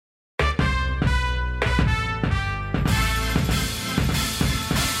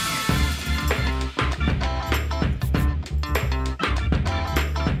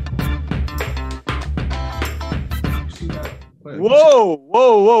Whoa,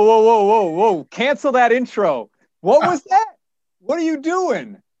 whoa, whoa, whoa, whoa, whoa, whoa. Cancel that intro. What was that? What are you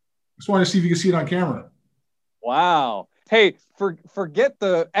doing? Just wanted to see if you can see it on camera. Wow. Hey, forget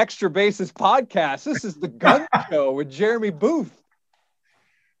the Extra Bases podcast. This is the Gun Show with Jeremy Booth.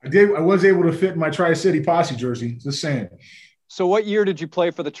 I was able to fit in my Tri-City Posse jersey. Just saying. So what year did you play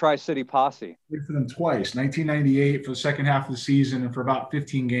for the Tri-City Posse? I played for them twice, 1998 for the second half of the season and for about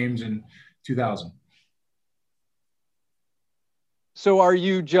 15 games in 2000. So are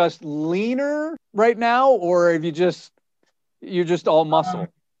you just leaner right now, or have you're just all muscle?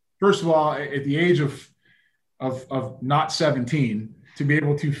 First of all, at the age of not 17, to be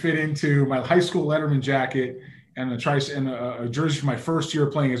able to fit into my high school Letterman jacket and a jersey for my first year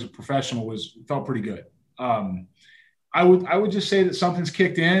playing as a professional felt pretty good. I would just say that something's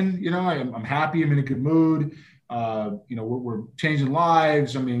kicked in. You know, I'm happy. I'm in a good mood. We're changing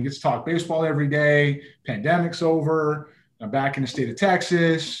lives. I mean, get to talk baseball every day. Pandemic's over. I'm back in the state of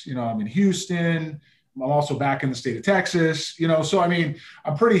Texas. You know, I'm in Houston. I'm also back in the state of Texas. You know, so I mean,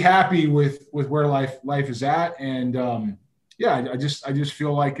 I'm pretty happy with where life is at. And I just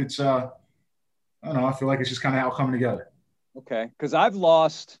feel like it's I don't know. I feel like it's just kind of all coming together. Okay, because I've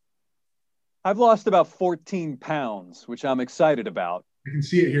lost about 14 pounds, which I'm excited about. I can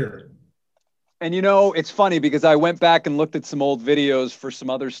see it here. And you know, it's funny because I went back and looked at some old videos for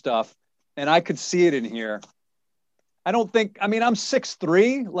some other stuff, and I could see it in here. I'm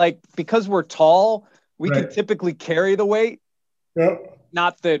 6'3", like, because we're tall, we can typically carry the weight. Yep.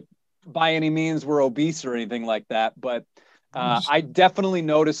 Not that by any means we're obese or anything like that, but I definitely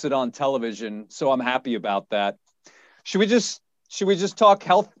notice it on television. So I'm happy about that. Should we just talk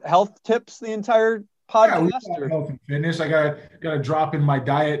health tips the entire podcast? Yeah, we talk health and fitness. I got a drop in my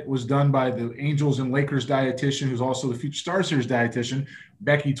diet was done by the Angels and Lakers dietitian, who's also the Future Star Series dietitian,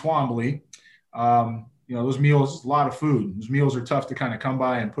 Becky Twombly. Those meals, a lot of food. Those meals are tough to kind of come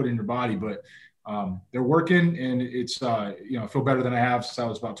by and put in your body, but they're working, and it's I feel better than I have since I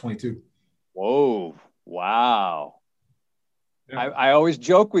was about 22. Whoa! Wow. Yeah. I always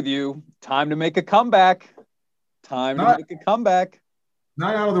joke with you. Time to make a comeback. Not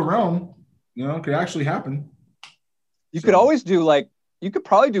out of the realm. You know, it could actually happen. You could always do you could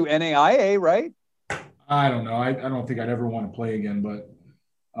probably do NAIA, right? I don't know. I don't think I'd ever want to play again, but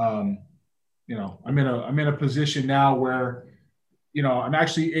I'm in a position now where, I'm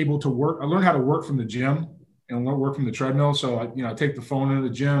actually able to work. I learned how to work from the gym and work from the treadmill. So I take the phone into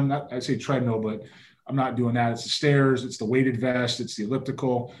the gym. I say treadmill, but I'm not doing that. It's the stairs, it's the weighted vest, it's the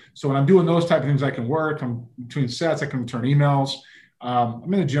elliptical. So when I'm doing those type of things, I can work. I'm between sets, I can return emails.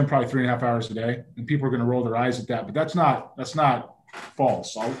 I'm in the gym probably 3.5 hours a day, and people are going to roll their eyes at that, but that's not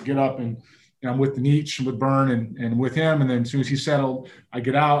false. I'll get up and I'm with the Nietzsche, with Byrne, and with him. And then as soon as he's settled, I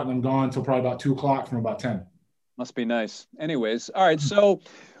get out and I'm gone until probably about 2:00 from about 10. Must be nice. Anyways. All right. So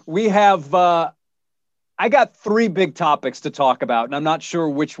we have, I got 3 big topics to talk about, and I'm not sure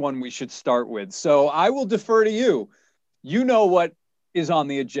which one we should start with. So I will defer to you. You know what is on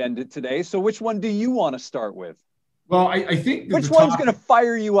the agenda today. So which one do you want to start with? Well, I think which one's going to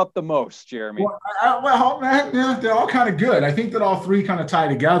fire you up the most, Jeremy? They're all kind of good. I think that all 3 kind of tie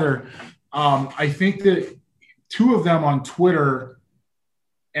together. I think that 2 of them on Twitter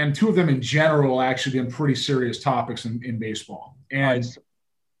and 2 of them in general actually been pretty serious topics in baseball. And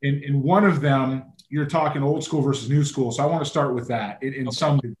in one of them, you're talking old school versus new school. So I want to start with that in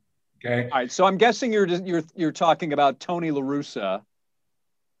some degree. Okay. All right. So I'm guessing you're talking about Tony La Russa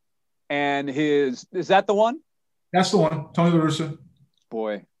and is that the one? That's the one. Tony La Russa.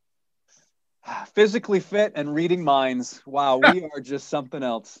 Boy. Physically fit and reading minds. Wow, we are just something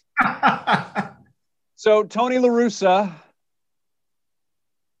else. So Tony La Russa,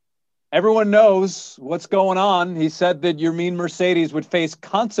 everyone knows what's going on. He said that Yermin Mercedes would face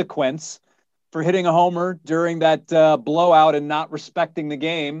consequence for hitting a homer during that blowout and not respecting the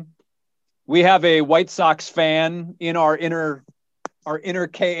game. We have a White Sox fan in our inner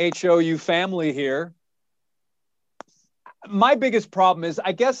KHOU family here. My biggest problem is,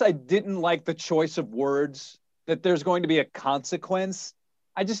 I guess I didn't like the choice of words, that there's going to be a consequence.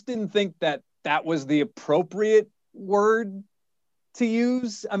 I just didn't think that was the appropriate word to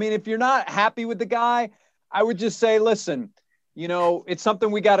use. I mean, if you're not happy with the guy, I would just say, listen, it's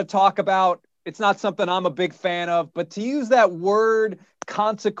something we got to talk about. It's not something I'm a big fan of, but to use that word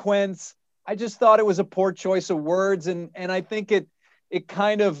consequence, I just thought it was a poor choice of words. And I think it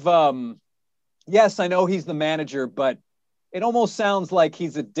kind of, yes, I know he's the manager, but it almost sounds like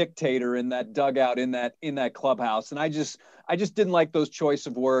he's a dictator in that dugout, in that clubhouse. And I just didn't like those choice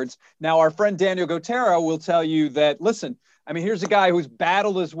of words. Now, our friend Daniel Gotera will tell you that, listen, I mean, here's a guy who's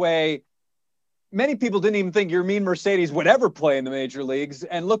battled his way many people didn't even think Yermin Mercedes would ever play in the major leagues.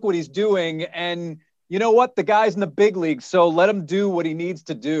 And look what he's doing. And you know what? The guy's in the big leagues, so let him do what he needs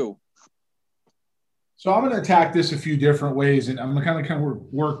to do. So I'm going to attack this a few different ways, and I'm going to kind of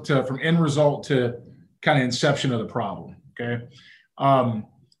work from end result to kind of inception of the problem. Okay.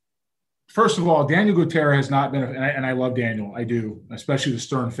 First of all, Daniel Gutierrez has not been, and I love Daniel, I do, especially the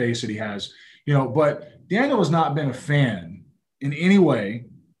stern face that he has, but Daniel has not been a fan in any way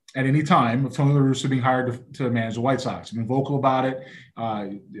at any time of Tony La Russa being hired to manage the White Sox. He's been vocal about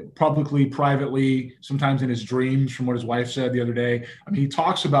it, publicly, privately, sometimes in his dreams, from what his wife said the other day. I mean, he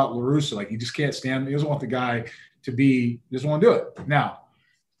talks about La Russa like he just can't stand, he doesn't want the guy he doesn't want to do it. Now,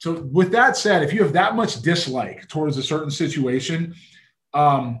 so with that said, if you have that much dislike towards a certain situation,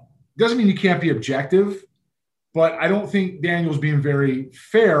 doesn't mean you can't be objective, but I don't think Daniel's being very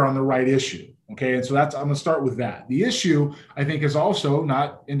fair on the right issue. Okay. And so I'm going to start with that. The issue, I think, is also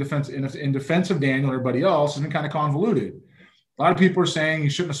not in defense of Daniel or everybody else, has been kind of convoluted. A lot of people are saying he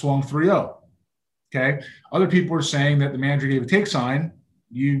shouldn't have swung 3-0. Okay. Other people are saying that the manager gave a take sign.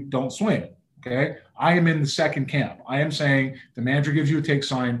 You don't swing. Okay. I am in the second camp. I am saying the manager gives you a take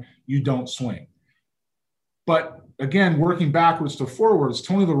sign. You don't swing. But again, working backwards to forwards,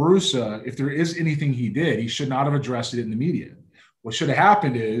 Tony La Russa, if there is anything he did, he should not have addressed it in the media. What should have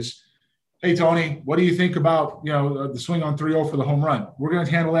happened is, hey, Tony, what do you think about, the swing on 3-0 for the home run? We're going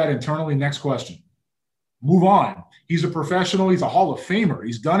to handle that internally. Next question. Move on. He's a professional. He's a Hall of Famer.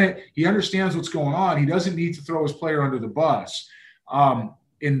 He's done it. He understands what's going on. He doesn't need to throw his player under the bus.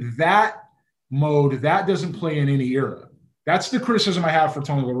 In that mode, that doesn't play in any era. That's the criticism I have for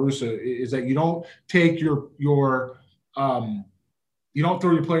Tony La Russa, is that you don't take you don't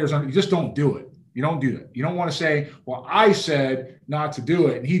throw your players under, you just don't do it. You don't do that. You don't want to say, well, I said not to do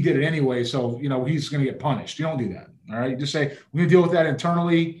it and he did it anyway, so, he's going to get punished. You don't do that. All right. You just say, we're going to deal with that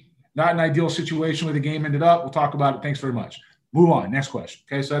internally. Not an ideal situation where the game ended up. We'll talk about it. Thanks very much. Move on. Next question.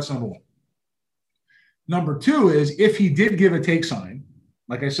 Okay. So that's number one. Number two is, if he did give a take sign,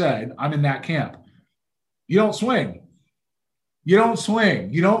 like I said, I'm in that camp. You don't swing. You don't swing.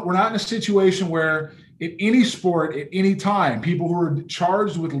 We're not in a situation where in any sport, at any time, people who are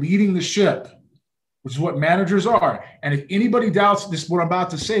charged with leading the ship, which is what managers are. And if anybody doubts this, what I'm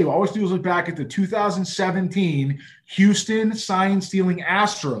about to say, all always do is look back at the 2017 Houston sign-stealing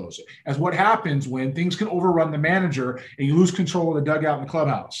Astros as what happens when things can overrun the manager and you lose control of the dugout in the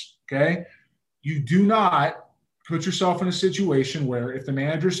clubhouse, okay? You do not put yourself in a situation where if the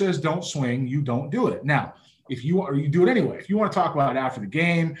manager says don't swing, you don't do it. Now, if you do it anyway. If you want to talk about it after the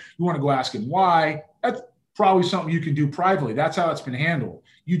game, you want to go ask him why, that's probably something you can do privately. That's how it's been handled.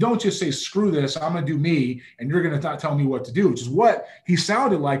 You don't just say, screw this, I'm going to do me, and you're going to tell me what to do, which is what he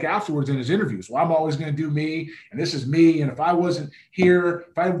sounded like afterwards in his interviews. Well, I'm always going to do me, and this is me, and if I wasn't here,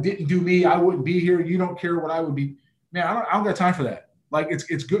 if I didn't do me, I wouldn't be here. You don't care what I would be. Man, I don't got time for that. Like,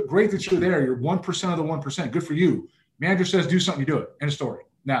 it's good, great that you're there. You're 1% of the 1%. Good for you. Manager says do something, you do it. End of story.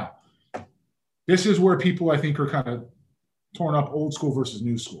 Now, this is where people, I think, are kind of torn up, old school versus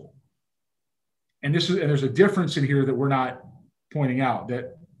new school. And there's a difference in here that we're not pointing out,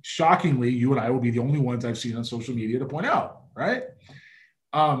 that shockingly, you and I will be the only ones I've seen on social media to point out, right?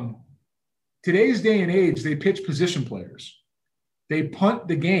 Today's day and age, they pitch position players. They punt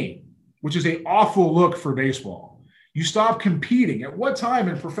the game, which is an awful look for baseball. You stop competing. At what time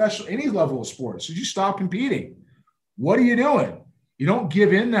in professional, any level of sports, did you stop competing? What are you doing? You don't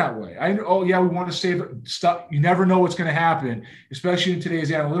give in that way. We want to save stuff. You never know what's going to happen, especially in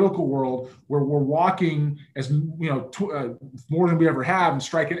today's analytical world where we're walking as more than we ever have and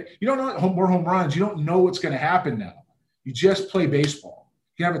striking. You don't know more home runs. You don't know what's going to happen now. You just play baseball.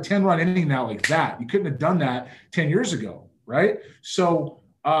 You have a 10-run inning now like that. You couldn't have done that 10 years ago, right? So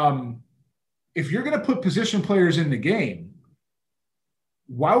if you're going to put position players in the game,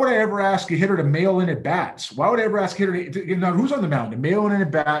 why would I ever ask a hitter to mail in at bats? Why would I ever ask a hitter who's on the mound to mail in at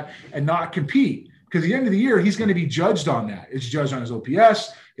bat and not compete? Because at the end of the year, he's going to be judged on that. It's judged on his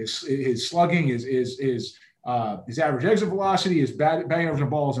OPS, his slugging, his average exit velocity, his batting average on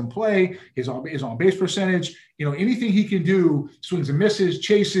balls in play, his on base percentage. Anything he can do, swings and misses,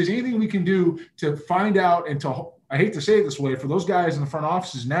 chases, anything we can do to find out and to, I hate to say it this way, for those guys in the front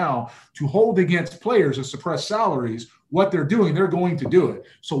offices now to hold against players and suppress salaries, what they're doing, they're going to do it.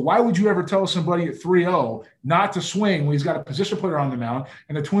 So why would you ever tell somebody at 3-0 not to swing when he's got a position player on the mound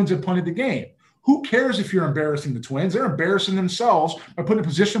and the Twins have punted the game? Who cares if you're embarrassing the Twins? They're embarrassing themselves by putting a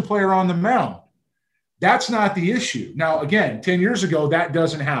position player on the mound. That's not the issue. Now, again, 10 years ago, that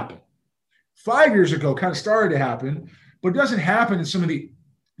doesn't happen. 5 years ago, kind of started to happen, but it doesn't happen in some of the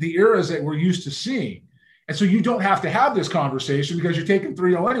eras that we're used to seeing. And so you don't have to have this conversation because you're taking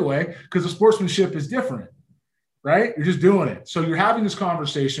 3-0 anyway, because the sportsmanship is different, right? You're just doing it. So you're having this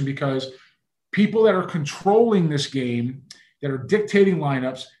conversation because people that are controlling this game, that are dictating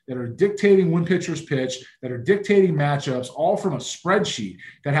lineups, that are dictating when pitchers pitch, that are dictating matchups, all from a spreadsheet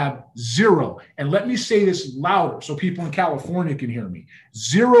that have zero. And let me say this louder so people in California can hear me.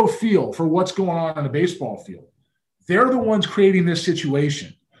 Zero feel for what's going on the baseball field. They're the ones creating this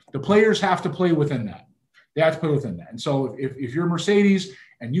situation. The players have to play within that. They have to play within that. And so if you're Mercedes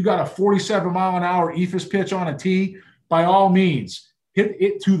and you got a 47-mile-an-hour eephus pitch on a tee, by all means, hit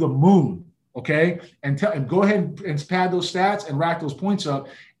it to the moon. Okay, and go ahead and pad those stats and rack those points up,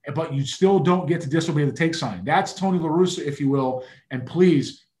 but you still don't get to disobey the take sign. That's Tony La Russa, if you will. And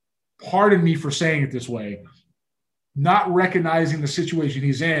please, pardon me for saying it this way, not recognizing the situation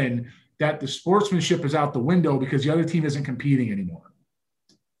he's in, that the sportsmanship is out the window because the other team isn't competing anymore.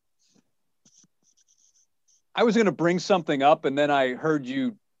 I was going to bring something up, and then I heard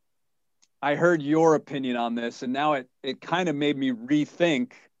your opinion on this, and now it kind of made me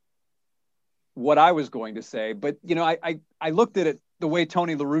rethink what I was going to say. But, you know, I looked at it, the way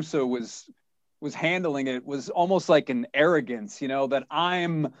Tony La Russa was handling it was almost like an arrogance, you know, that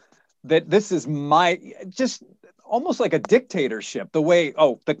this is just almost like a dictatorship, the way,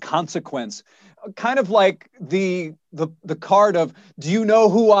 the consequence, kind of like the card of, do you know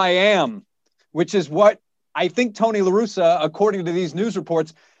who I am? Which is what I think Tony La Russa, according to these news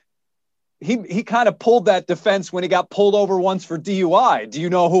reports, he kind of pulled that defense when he got pulled over once for DUI. Do you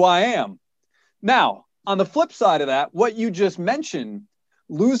know who I am? Now, on the flip side of that, what you just mentioned,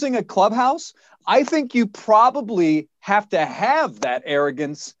 losing a clubhouse, I think you probably have to have that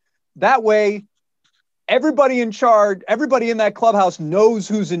arrogance. That way, everybody in charge, everybody in that clubhouse knows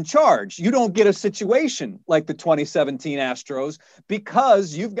who's in charge. You don't get a situation like the 2017 Astros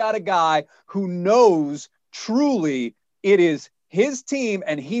because you've got a guy who knows truly it is his team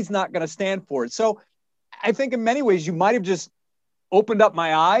and he's not going to stand for it. So I think in many ways you might have just opened up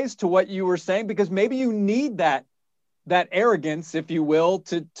my eyes to what you were saying, because maybe you need that arrogance, if you will,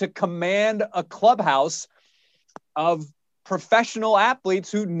 to command a clubhouse of professional athletes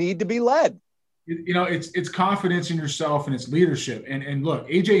who need to be led. You know, it's confidence in yourself and it's leadership. And look,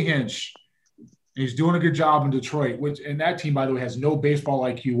 AJ Hinch, he's doing a good job in Detroit, and that team, by the way, has no baseball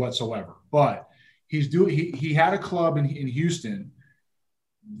IQ whatsoever. But he had a club in Houston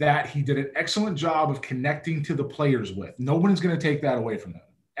that he did an excellent job of connecting to the players with. Nobody's going to take that away from them.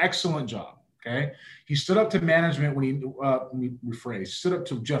 Excellent job. Okay. He stood up to management stood up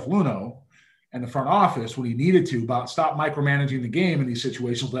to Jeff Luhnow and the front office when he needed to about stop micromanaging the game in these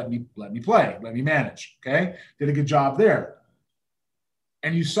situations. Let me play, let me manage. Okay. Did a good job there.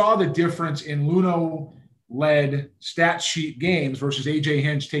 And you saw the difference in Luhnow-led stat sheet games versus AJ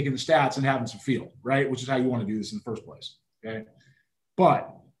Hinch taking the stats and having some feel, right? Which is how you want to do this in the first place. Okay.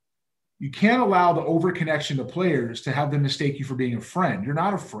 But you can't allow the over-connection to players to have them mistake you for being a friend. You're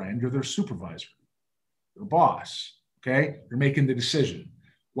not a friend. You're their supervisor, their boss, okay? You're making the decision.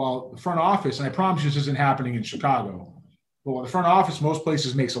 While the front office, and I promise you this isn't happening in Chicago, but while the front office most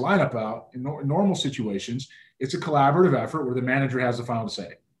places makes a lineup out, in normal situations, it's a collaborative effort where the manager has the final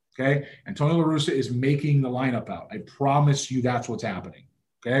say, okay? And Tony La Russa is making the lineup out. I promise you that's what's happening,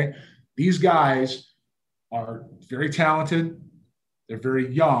 okay? These guys are very talented. They're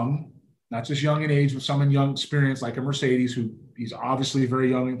very young, not just young in age, but some in young experience, like a Mercedes, who he's obviously very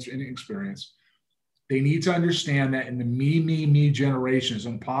young in experience. They need to understand that in the me generation, as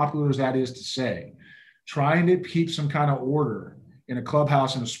unpopular as that is to say, trying to keep some kind of order in a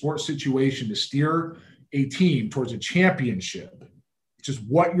clubhouse, in a sports situation to steer a team towards a championship, which is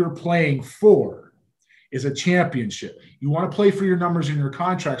what you're playing for, is a championship. You want to play for your numbers in your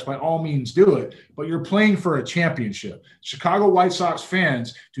contracts, by all means do it, but you're playing for a championship. Chicago White Sox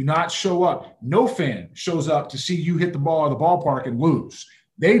fans do not show up. No fan shows up to see you hit the ball at the ballpark and lose.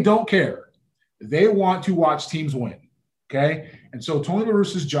 They don't care. They want to watch teams win, okay? And so Tony La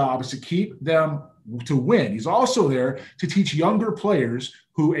Russa's job is to keep them to win. He's also there to teach younger players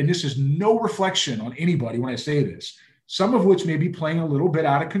who, and this is no reflection on anybody when I say this, some of which may be playing a little bit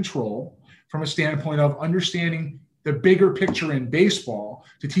out of control from a standpoint of understanding the bigger picture in baseball,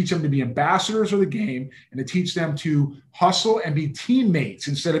 to teach them to be ambassadors of the game and to teach them to hustle and be teammates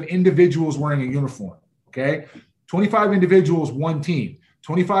instead of individuals wearing a uniform, okay? 25 individuals, one team.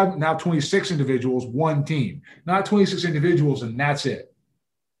 25, now 26 individuals, one team. Not 26 individuals, and that's it.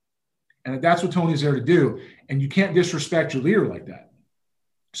 And that's what Tony's there to do. And you can't disrespect your leader like that.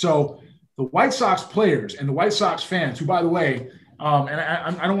 So the White Sox players and the White Sox fans, who, by the way,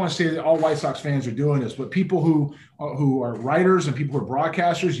 and I don't want to say that all White Sox fans are doing this, but people who are writers and people who are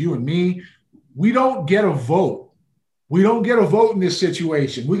broadcasters, you and me, we don't get a vote. We don't get a vote in this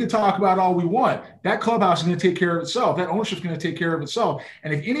situation. We can talk about all we want. That clubhouse is going to take care of itself. That ownership is going to take care of itself.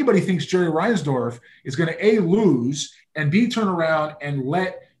 And if anybody thinks Jerry Reinsdorf is going to A, lose, and B, turn around and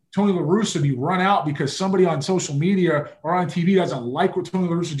let Tony La Russa be run out because somebody on social media or on TV doesn't like what Tony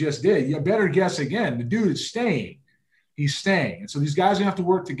La Russa just did, you better guess again. The dude is staying. He's staying. And so these guys are going to have to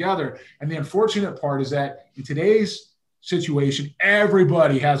work together. And the unfortunate part is that in today's situation,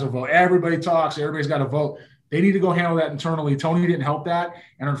 everybody has a vote. Everybody talks. Everybody's got a vote. They need to go handle that internally. Tony didn't help that.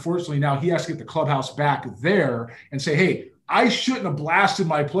 And unfortunately, now he has to get the clubhouse back there and say, hey, I shouldn't have blasted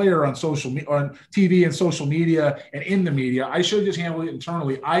my player on on TV and social media and in the media. I should have just handled it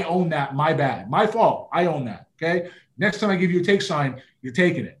internally. I own that. My bad. My fault. I own that. Okay. Next time I give you a take sign, you're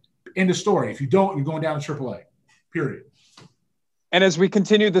taking it. End of story. If you don't, you're going down to AAA. Period. And as we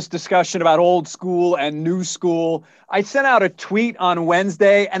continue this discussion about old school and new school, I sent out a tweet on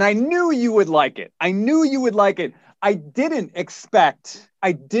Wednesday, and I knew you would like it. I knew you would like it. I did not expect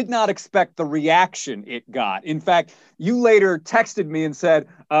the reaction it got. In fact, you later texted me and said,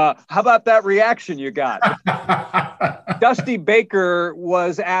 how about that reaction you got? Dusty Baker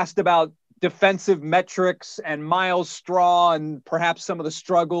was asked about defensive metrics and Myles Straw and perhaps some of the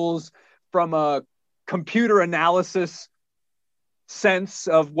struggles from a computer analysis sense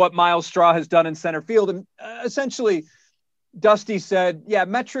of what Myles Straw has done in center field. And essentially, Dusty said, yeah,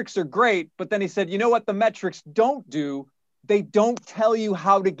 metrics are great. But then he said, you know what the metrics don't do? They don't tell you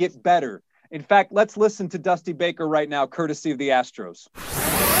how to get better. In fact, let's listen to Dusty Baker right now, courtesy of the Astros.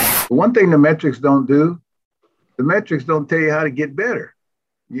 One thing the metrics don't do, the metrics don't tell you how to get better.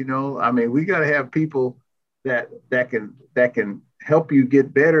 You know, I mean, we got to have people that can help you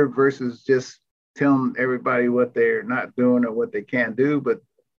get better versus just telling everybody what they're not doing or what they can't do. But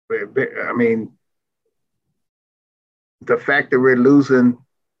I mean, the fact that we're losing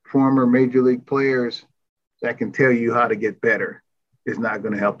former major league players that can tell you how to get better is not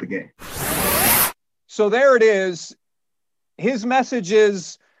going to help the game. So there it is. His message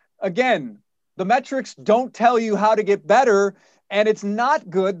is, again, the metrics don't tell you how to get better. And it's not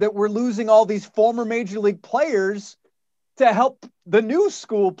good that we're losing all these former major league players to help the new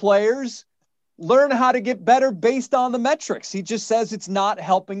school players learn how to get better based on the metrics. He just says it's not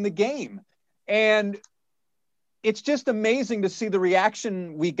helping the game. And it's just amazing to see the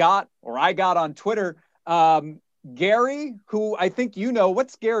reaction we got, or I got on Twitter. Gary, who I think you know,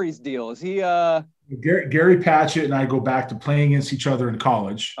 what's Gary's deal? Is he Gary Patchett and I go back to playing against each other in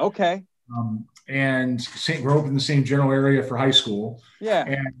college. Okay. And grew up in the same general area for high school. Yeah.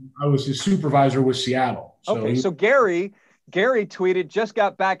 And I was his supervisor with Seattle. So Gary tweeted, just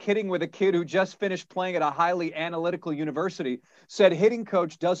got back hitting with a kid who just finished playing at a highly analytical university, said hitting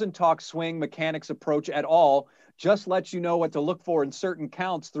coach doesn't talk swing mechanics approach at all, just lets you know what to look for in certain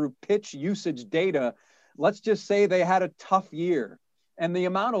counts through pitch usage data. Let's just say they had a tough year. And the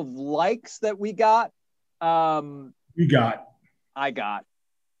amount of likes that we got. I got.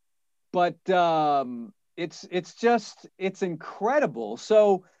 But it's incredible.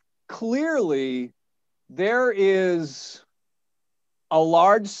 So clearly there is a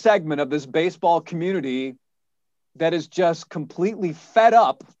large segment of this baseball community that is just completely fed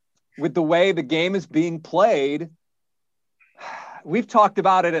up with the way the game is being played. We've talked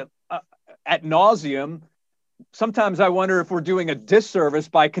about it at nauseum. Sometimes I wonder if we're doing a disservice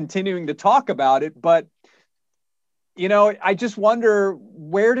by continuing to talk about it, but you know, I just wonder,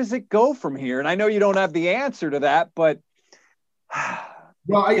 where does it go from here? And I know you don't have the answer to that, but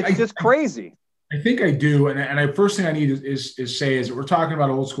it's just crazy. I think I do. And I first thing I need is say is that we're talking about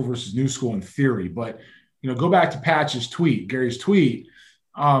old school versus new school in theory, but, you know, go back to Patch's tweet, Gary's tweet,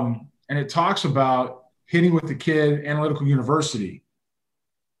 and it talks about hitting with the kid, analytical university,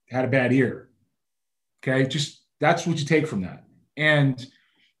 had a bad year. Okay. Just that's what you take from that. And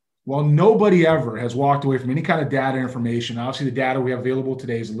while nobody ever has walked away from any kind of data information, obviously the data we have available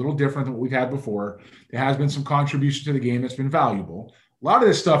today is a little different than what we've had before. There has been some contribution to the game that's been valuable. A lot of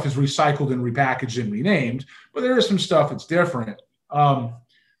this stuff is recycled and repackaged and renamed, but there is some stuff that's different.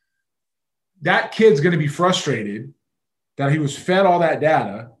 That kid's going to be frustrated that he was fed all that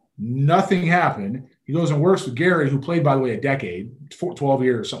data. Nothing happened. He goes and works with Gary, who played, by the way, a decade, 12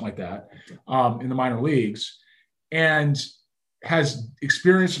 years, something like that, in the minor leagues, and has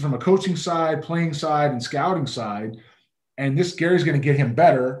experience from a coaching side, playing side, and scouting side. And this Gary's going to get him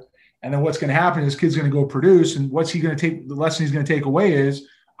better. And then what's going to happen is this kid's going to go produce. And what's he going to take? The lesson he's going to take away is,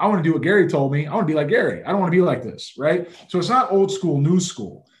 I want to do what Gary told me. I want to be like Gary. I don't want to be like this, right? So it's not old school, new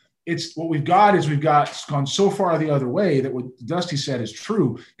school. It's what we've got gone so far the other way that what Dusty said is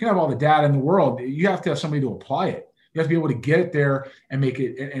true. You can have all the data in the world. You have to have somebody to apply it. You have to be able to get it there and make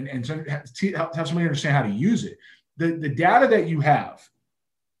it and have somebody understand how to use it. The data that you have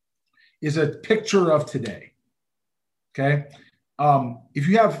is a picture of today. Okay. If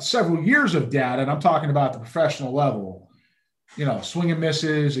you have several years of data, and I'm talking about the professional level, swing and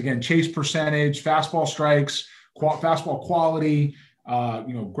misses, again, chase percentage, fastball strikes, fastball quality,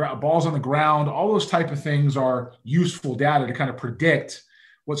 balls on the ground, all those type of things are useful data to kind of predict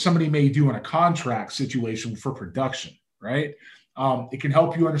what somebody may do in a contract situation for production, right? It can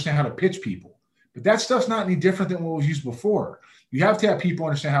help you understand how to pitch people. But that stuff's not any different than what was used before. You have to have people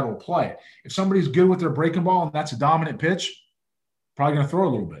understand how to apply it. If somebody's good with their breaking ball and that's a dominant pitch, probably going to throw a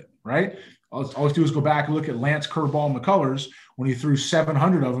little bit, right? All you do is go back and look at Lance Curveball McCullers when he threw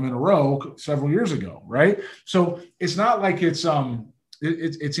 700 of them in a row several years ago, right? So it's not like this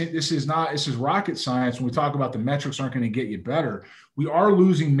is rocket science. When we talk about the metrics aren't going to get you better, we are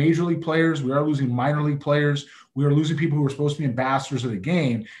losing major league players. We are losing minor league players. We are losing people who are supposed to be ambassadors of the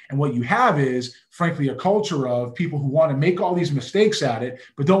game. And what you have is, frankly, a culture of people who want to make all these mistakes at it,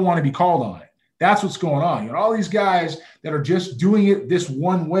 but don't want to be called on it. That's what's going on. All these guys that are just doing it this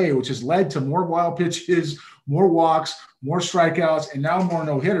one way, which has led to more wild pitches, more walks, more strikeouts, and now more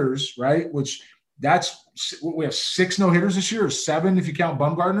no-hitters, right? We have 6 no-hitters this year, or 7 if you count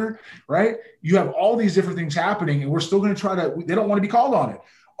Bumgarner, right? You have all these different things happening, and we're still going to they don't want to be called on it.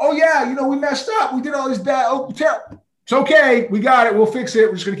 Oh, yeah, we messed up. We did all this bad. Oh, it's okay. We got it. We'll fix it.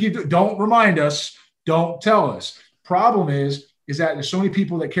 We're just going to keep doing it. Don't remind us. Don't tell us. Problem is that there's so many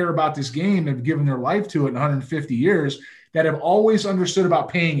people that care about this game and have given their life to it in 150 years that have always understood about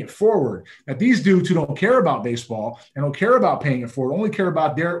paying it forward. That these dudes who don't care about baseball and don't care about paying it forward, only care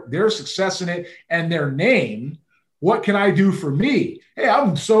about their success in it and their name. What can I do for me? Hey,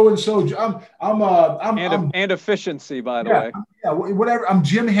 I'm so-and-so. And efficiency, by the way. Yeah, whatever. I'm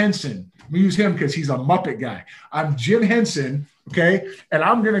Jim Henson. We use him because he's a Muppet guy. I'm Jim Henson, okay? And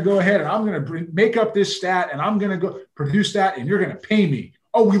I'm going to go ahead and I'm going to make up this stat, and I'm going to go produce that, and you're going to pay me.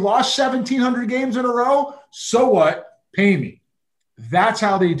 Oh, we lost 1,700 games in a row? So what? Pay me. That's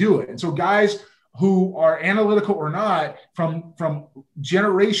how they do it. And so guys who are analytical or not from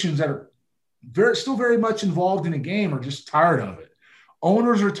generations that are still very much involved in the game are just tired of it.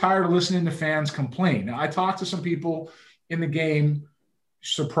 Owners are tired of listening to fans complain. Now, I talked to some people in the game,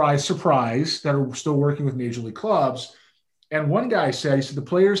 surprise, surprise, that are still working with major league clubs. And one guy said, the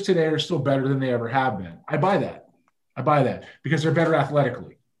players today are still better than they ever have been. I buy that because they're better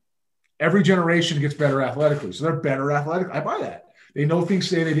athletically. Every generation gets better athletically. So they're better athletically. I buy that. They know things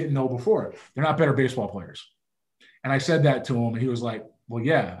today they didn't know before. They're not better baseball players. And I said that to him, and he was like, well,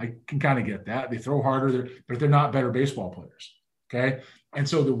 yeah, I can kind of get that. They throw harder, but they're not better baseball players. Okay. And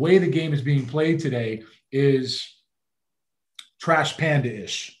so the way the game is being played today is trash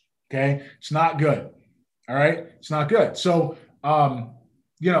panda-ish. Okay. It's not good. All right. It's not good. So,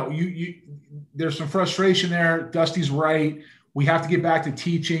 there's some frustration there. Dusty's right. We have to get back to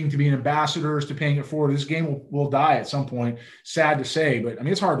teaching, to being ambassadors, to paying it forward. This game will die at some point. Sad to say, but I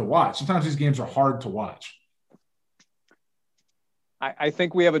mean, it's hard to watch. Sometimes these games are hard to watch. I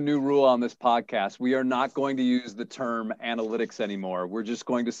think we have a new rule on this podcast. We are not going to use the term analytics anymore. We're just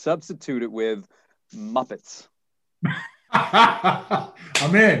going to substitute it with Muppets.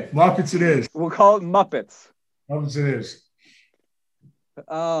 I'm in. Muppets it is. We'll call it Muppets. Muppets it is.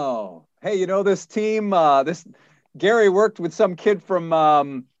 Oh, hey, this team, Gary worked with some kid from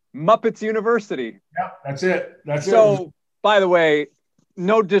Muppets University. Yeah, that's it. So, by the way,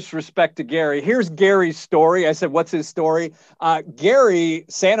 no disrespect to Gary. Here's Gary's story. I said, what's his story? Gary,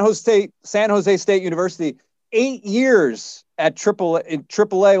 San Jose State University, 8 years at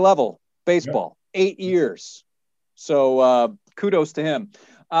AAA level baseball. Yep. 8 years. So kudos to him.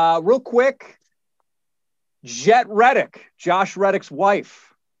 Real quick, Jet Reddick, Josh Reddick's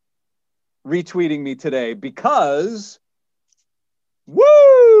wife, retweeting me today because,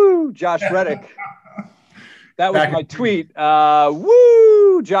 woo, Josh Reddick. That was my tweet.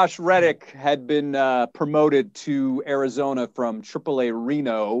 Woo! Josh Reddick had been promoted to Arizona from AAA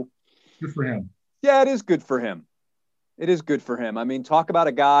Reno. Good for him. Yeah, it is good for him. It is good for him. I mean, talk about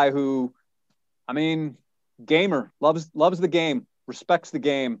a guy who, gamer, loves the game, respects the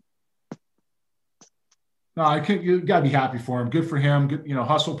game. No, you got to be happy for him. Good for him. Good,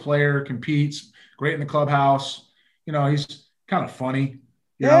 hustle player, competes, great in the clubhouse. He's kind of funny.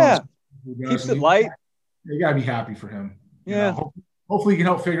 Keeps it light. You got to be happy for him. Yeah. Hopefully you can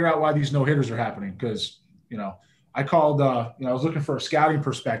help figure out why these no-hitters are happening because, I called, I was looking for a scouting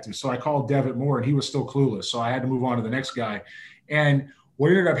perspective. So I called Devitt Moore and he was still clueless. So I had to move on to the next guy. And what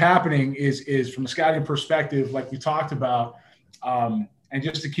ended up happening is from a scouting perspective, like we talked about, and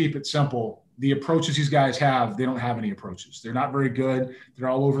just to keep it simple, the approaches these guys have, they don't have any approaches. They're not very good. They're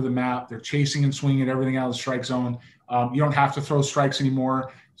all over the map. They're chasing and swinging everything out of the strike zone. You don't have to throw strikes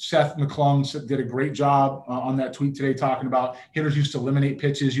anymore. Seth McClung did a great job on that tweet today talking about hitters used to eliminate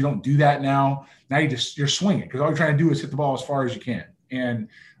pitches. You don't do that now. Now you're swinging because all you're trying to do is hit the ball as far as you can. And,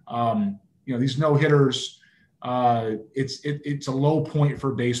 these no-hitters, it's a low point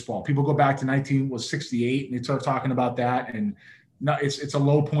for baseball. People go back to 1968 and they start talking about that. And no, it's a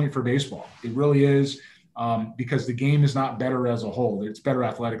low point for baseball. It really is, because the game is not better as a whole. It's better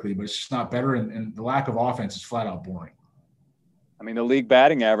athletically, but it's just not better. And the lack of offense is flat out boring. I mean, the league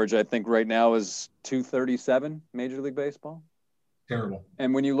batting average, I think right now is 237, Major League Baseball. Terrible.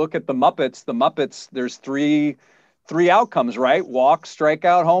 And when you look at the Muppets, there's three outcomes, right? Walk,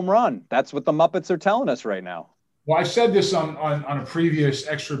 strikeout, home run. That's what the Muppets are telling us right now. Well, I've said this on a previous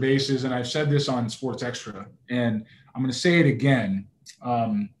Extra Bases, and I've said this on Sports Extra, and I'm going to say it again.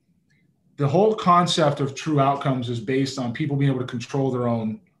 The whole concept of true outcomes is based on people being able to control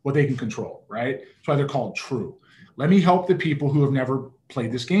what they can control, right? That's why they're called true. Let me help the people who have never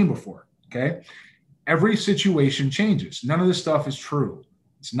played this game before, okay? Every situation changes. None of this stuff is true.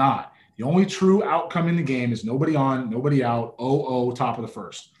 It's not. The only true outcome in the game is nobody on, nobody out, 0-0, top of the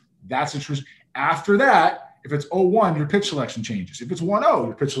first. That's the truth. After that, if it's 0-1, your pitch selection changes. If it's 1-0,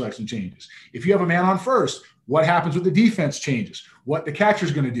 your pitch selection changes. If you have a man on first, what happens with the defense changes. What the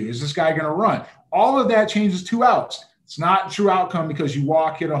catcher's going to do. Is this guy going to run? All of that changes 2 outs. It's not a true outcome because you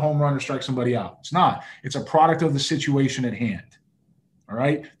walk, hit a home run, or strike somebody out. It's not. It's a product of the situation at hand. All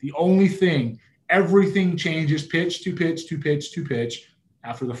right? The only thing, everything changes pitch to pitch to pitch to pitch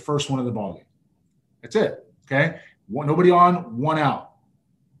after the first one of the ball game. That's it. Okay? Nobody on, 1 out.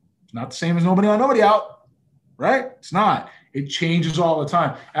 It's not the same as nobody on, nobody out. Right? It's not. It changes all the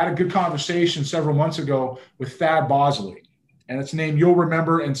time. I had a good conversation several months ago with Thad Bosley. And it's a name you'll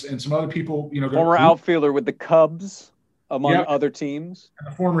remember, and some other people, former outfielder with the Cubs, among other teams. And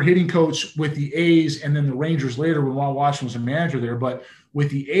a former hitting coach with the A's and then the Rangers later when Ron Washington was a manager there. But with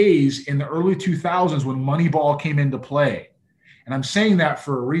the A's in the early 2000s when Moneyball came into play. And I'm saying that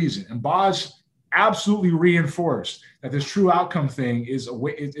for a reason. And Boz absolutely reinforced that this true outcome thing is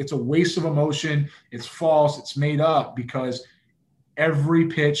it's a waste of emotion. It's false. It's made up because every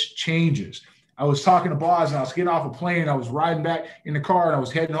pitch changes. I was talking to Boz and I was getting off a plane. I was riding back in the car and I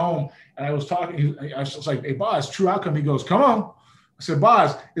was heading home and I was talking. I was like, "Hey, Boz, true outcome." He goes, "Come on." I said,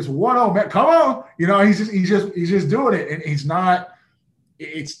 "Boz, it's 1-0, man. Come on." He's just doing it, and he's not.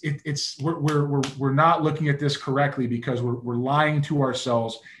 We're not looking at this correctly because we're lying to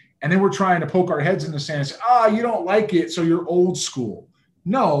ourselves, and then we're trying to poke our heads in the sand and say, you don't like it, so you're old school.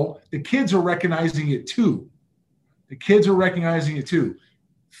 No, the kids are recognizing it too.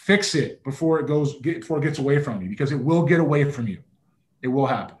 Fix it before it gets away from you, because it will get away from you. It will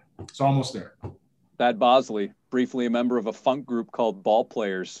happen. It's almost there. Thad Bosley, briefly a member of a funk group called Ball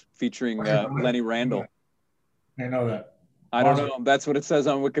Players, featuring Lenny Randall. I know that. I don't know. That's what it says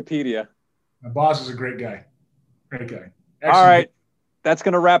on Wikipedia. Boz is a great guy. Great guy. Excellent. All right. That's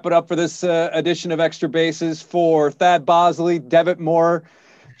going to wrap it up for this edition of Extra Bases. For Thad Bosley, Devitt Moore,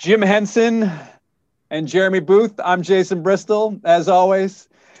 Jim Henson, and Jeremy Booth, I'm Jason Bristol. As always,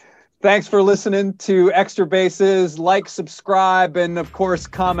 thanks for listening to Extra Bases. Like, subscribe, and, of course,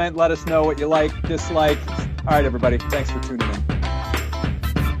 comment. Let us know what you like, dislike. All right, everybody. Thanks for tuning in.